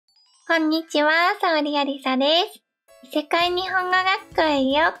こんにちは、さおりありさです。異世界日本語学校へ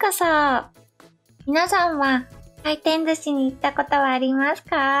ようこそ。皆さんは回転寿司に行ったことはあります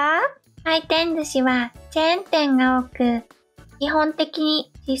か？回転寿司はチェーン店が多く、基本的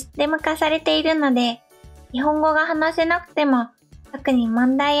にシステム化されているので、日本語が話せなくても特に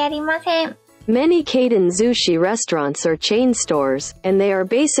問題ありません。Many Kaden sushi restaurants are chain stores, and they are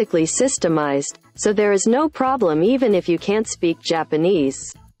basically systemized, so there is no problem even if you can't speak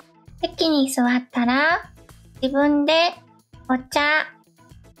Japanese. 席に座ったら、自分でお茶、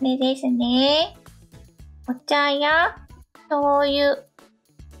これですね。お茶や醤油、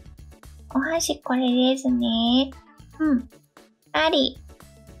お箸これですね。あり、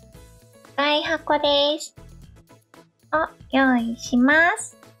使箱です。を用意しま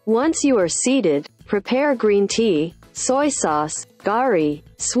す。Once you are seated, prepare green tea, soy sauce, gari,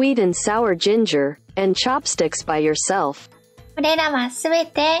 sweet and sour ginger, and chopsticks by yourself. これらはすべ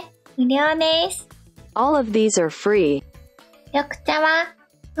て無料です。All of these are free. 緑茶は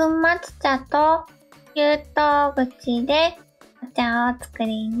粉末茶と給湯口でお茶を作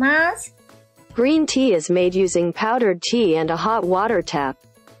ります。Green tea is made using powdered tea and a hot water tap.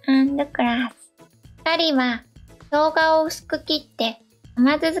 And glass. ガリは生姜を薄く切って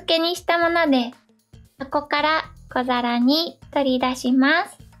甘酢漬けにしたもので、箱から小皿に取り出しま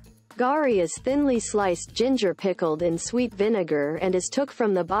す。Gari is thinly sliced ginger pickled in sweet vinegar and is took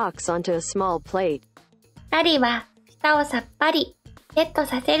from the box onto a small plate. ガリは舌をさっぱりゲット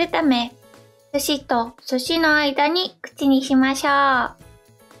させるため、寿司と寿司の間に口にしましょう。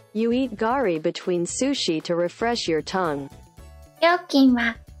You eat gari between sushi to refresh your tongue. 料金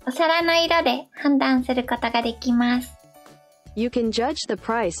はお皿の色で判断することができます。You can judge the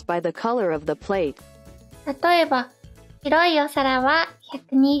price by the color of the plate. 例えば、白いお皿は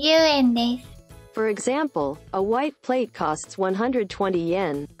120円です。For example, a white plate costs 120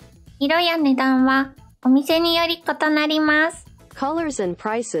 yen. 色や値段はお店により異なります。Colors and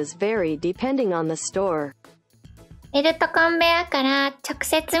prices vary depending on the store. ベルトコンベアから直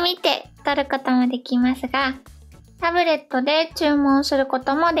接見て取ることもできますが、タブレットで注文するこ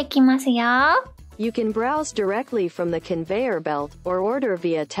ともできますよ。You can browse directly from the conveyor belt or order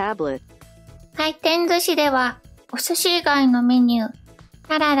via tablet. 回転寿司ではお寿司以外のメニュー、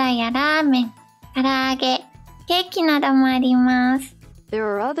サラダやラーメン、唐揚げ、ケーキなどもあります。There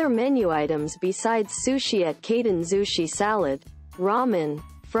are other menu items besides sushi at Kaden Sushi salad, ramen,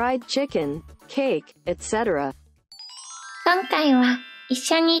 fried chicken, cake, etc. 今回は一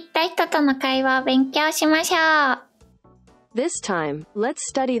緒に行った人との会話を勉強しましょう。This time, let's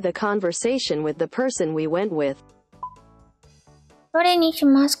study the conversation with the person we went with. どれにし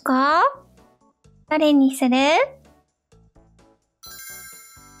ますか？どれにする？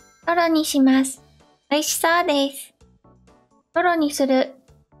トロにします。美味しそうです。トロにする。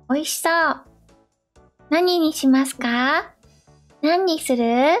美味しそう。何にしますか？何にする？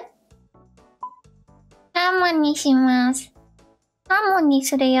サーモンにします。サーモンに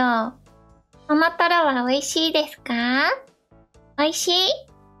するよ。このトロは美味しいですか？美味しい？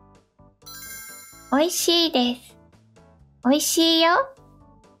美味しいです。美味しいよ。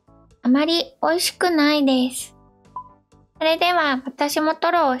あまり美味しくないです。それでは私もト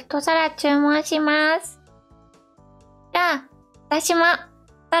ロを一皿注文します。じゃあ、私も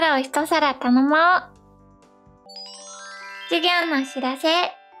トロを一皿頼もう。授業のお知らせ。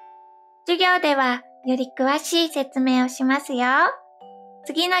授業ではより詳しい説明をしますよ。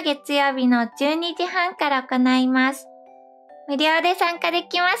次の月曜日の12時半から行います。無料で参加で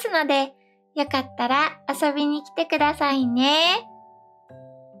きますので、よかったら遊びに来てくださいね。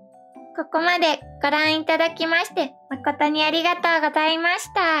ここまでご覧いただきまして誠にありがとうございまし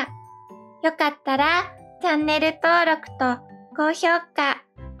た。よかったらチャンネル登録と高評価、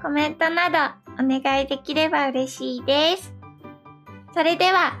コメントなどお願いできれば嬉しいです。それ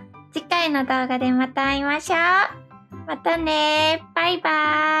では次回の動画でまた会いましょう。またね。バイ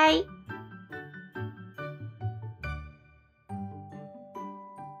バイ。